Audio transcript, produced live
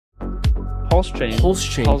Pulse chain. Pulse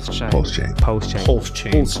chain. Pulse chain. Pulse chain. Pulse chain. Pulse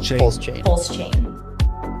chain. Pulse chain. Pulse chain. Pulse chain.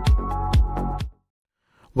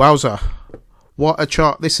 Wowza, what a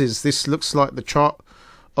chart this is. This looks like the chart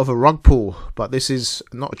of a rug pull, but this is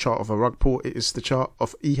not a chart of a rug pull. It is the chart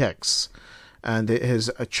of eHEX, and it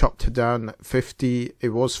has chopped down 50. It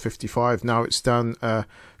was 55. Now it's down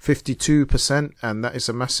 52%, and that is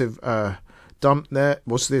a massive dump there.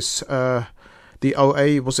 Was this the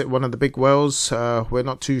OA? Was it one of the big whales? We're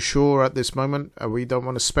not too sure at this moment. We don't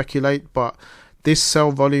want to speculate, but this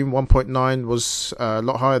sell volume 1.9 was a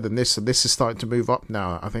lot higher than this, and this is starting to move up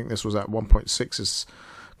now. I think this was at 1.6, it's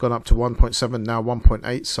gone up to 1.7, now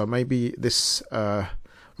 1.8. So maybe this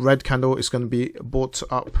red candle is going to be bought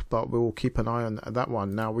up, but we'll keep an eye on that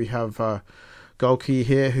one. Now we have Golkey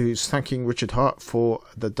here, who's thanking Richard Hart for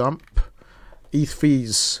the dump. ETH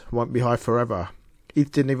fees won't be high forever.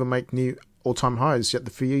 ETH didn't even make new all-time highs, yet the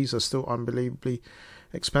fees are still unbelievably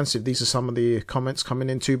expensive. These are some of the comments coming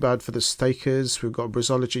in. Too bad for the stakers. We've got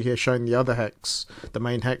Brizology here showing the other hex, the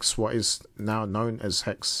main hex, what is now known as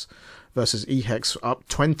hex versus eHEX, up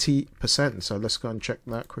 20%. So let's go and check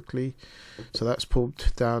that quickly. So that's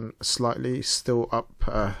pulled down slightly, still up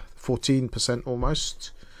 14%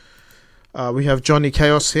 almost. We have Johnny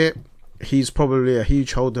Chaos here. He's probably a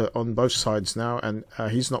huge holder on both sides now, and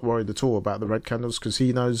he's not worried at all about the red candles because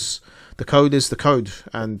he knows the code is the code,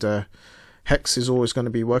 and Hex is always going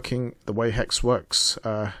to be working the way Hex works.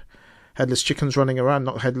 Headless chickens running around,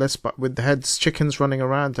 not headless, but with the heads, chickens running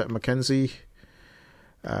around at Mackenzie.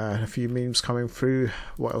 A few memes coming through.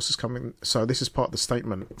 What else is coming? So this is part of the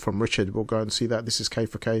statement from Richard. We'll go and see that. This is K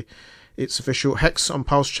for K. It's official. Hex on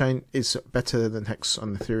Pulse Chain is better than Hex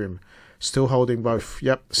on Ethereum. Still holding both.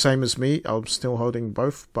 Yep, same as me. I'm still holding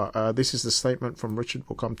both. But this is the statement from Richard.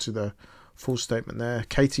 We'll come to the full statement there.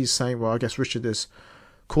 Katie's saying, well, I guess Richard is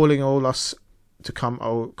calling all us to come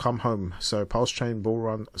home. So Pulse Chain bull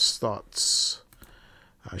run starts.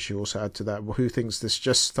 She also add to that, well, who thinks this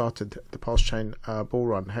just started, the Pulse Chain bull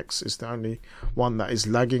run? Hex is the only one that is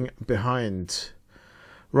lagging behind.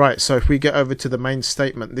 Right, so if we get over to the main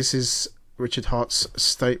statement, this is Richard Hart's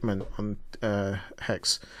statement on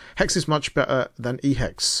Hex. Hex is much better than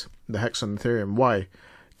eHEX, the Hex on Ethereum. Why?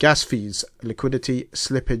 Gas fees, liquidity,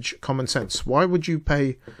 slippage, common sense. Why would you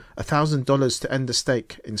pay $1,000 to end a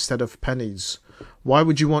stake instead of pennies? Why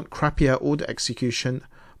would you want crappier order execution,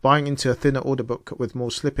 buying into a thinner order book with more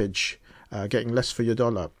slippage, getting less for your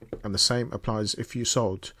dollar? And the same applies if you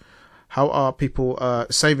sold. How are people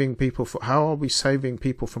saving people? How are we saving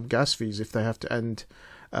people from gas fees if they have to end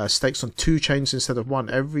stakes on 2 chains instead of 1?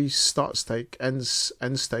 Every start stake, end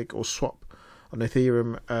stake, or swap on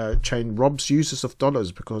Ethereum chain robs users of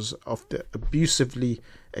dollars because of the abusively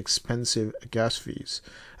expensive gas fees.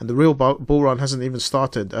 And the real bull run hasn't even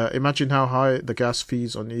started. Imagine how high the gas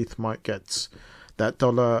fees on ETH might get. That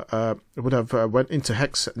dollar would have went into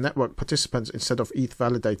Hex network participants instead of ETH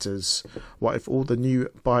validators. What if all the new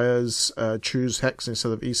buyers choose Hex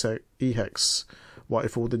instead of eHEX? What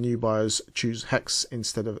if all the new buyers choose Hex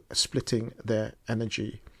instead of splitting their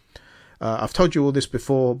energy? I've told you all this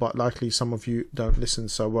before, but likely some of you don't listen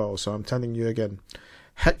so well, so I'm telling you again.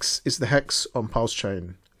 Hex is the Hex on Pulse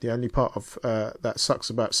Chain. The only part of that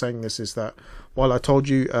sucks about saying this is that while I told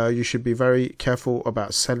you you should be very careful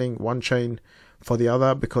about selling one chain for the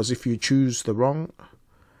other, because if you choose the wrong,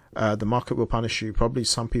 the market will punish you. Probably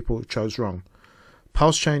some people chose wrong.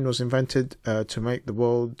 Pulse Chain was invented to make the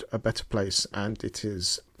world a better place, and it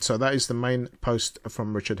is. So that is the main post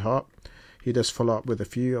from Richard Hart. He does follow up with a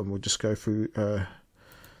few, and we'll just go through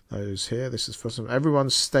those here. This is for some.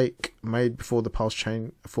 Everyone's stake made before the Pulse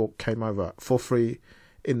Chain fork came over for free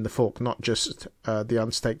in the fork, not just the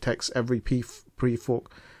unstaked Hex. Every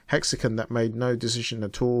pre-fork hexagon that made no decision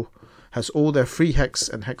at all has all their free Hex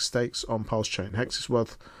and Hex stakes on Pulse Chain. Hex is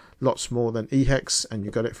worth lots more than eHEX, and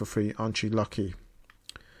you got it for free. Aren't you lucky?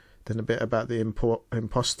 Then a bit about the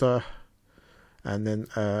imposter, and then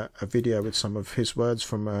a video with some of his words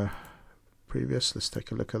from previous. Let's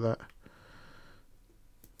take a look at that.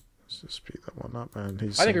 Let's just speed that one up. And I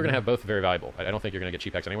think you're going to have both very valuable. I don't think you're going to get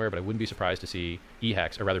cheap Hex anywhere, but I wouldn't be surprised to see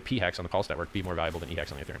eHEX, or rather PHEX on the Pulse network, be more valuable than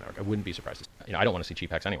eHEX on the Ethereum network. I wouldn't be surprised. I don't want to see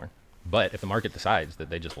cheap Hex anywhere. But if the market decides that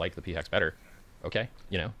they just like the PHEX better, okay,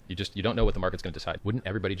 you don't know what the market's going to decide. Wouldn't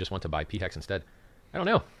everybody just want to buy PHEX instead? I don't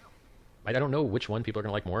know. I don't know which one people are going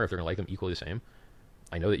to like more, if they're going to like them equally the same.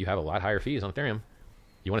 I know that you have a lot higher fees on Ethereum.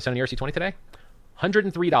 You want to send an ERC20 today?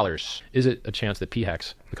 $103. Is it a chance that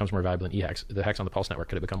PHEX becomes more valuable than eHEX? The Hex on the Pulse network,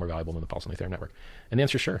 could it become more valuable than the Pulse on the Ethereum network? And the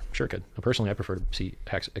answer is sure. Sure it could. Personally, I prefer to see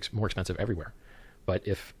Hex more expensive everywhere. But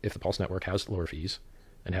if the Pulse network has lower fees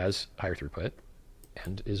and has higher throughput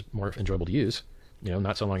and is more enjoyable to use,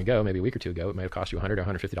 not so long ago, maybe a week or two ago, it may have cost you $100 or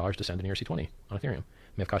 $150 to send an ERC20 on Ethereum. It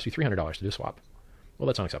may have cost you $300 to do a swap. Well,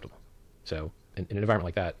 that's unacceptable. So in an environment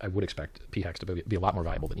like that, I would expect PHEX to be a lot more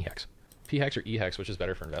valuable than eHEX. PHEX or eHEX, which is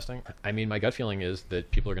better for investing? I mean, my gut feeling is that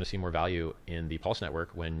people are going to see more value in the Pulse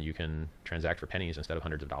network when you can transact for pennies instead of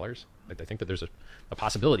hundreds of dollars. I think that there's a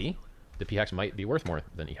possibility that PHEX might be worth more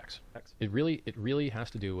than eHEX. It really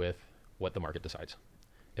has to do with what the market decides.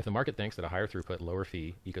 If the market thinks that a higher throughput, lower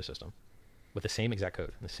fee ecosystem with the same exact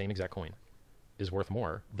code, the same exact coin, is worth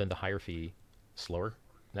more than the higher fee, slower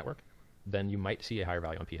network, then you might see a higher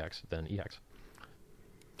value on PHEX than eHEX.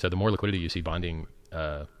 So the more liquidity you see bonding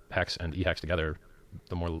HEX and eHEX together,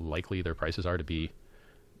 the more likely their prices are to be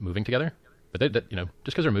moving together. But just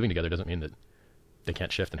because they're moving together doesn't mean that they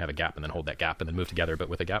can't shift and have a gap and then hold that gap and then move together, but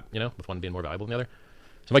with a gap, with one being more valuable than the other.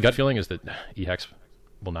 So my gut feeling is that eHEX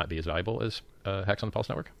will not be as valuable as HEX on the Pulse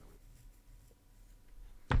network.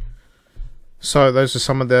 So those are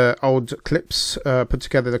some of the old clips put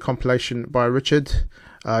together, the compilation by Richard.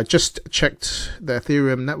 Just checked the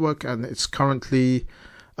Ethereum network and it's currently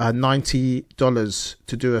 $90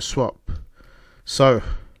 to do a swap. So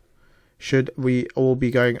should we all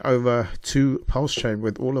be going over to Pulse Chain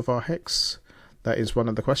with all of our HEX? That is one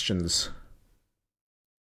of the questions.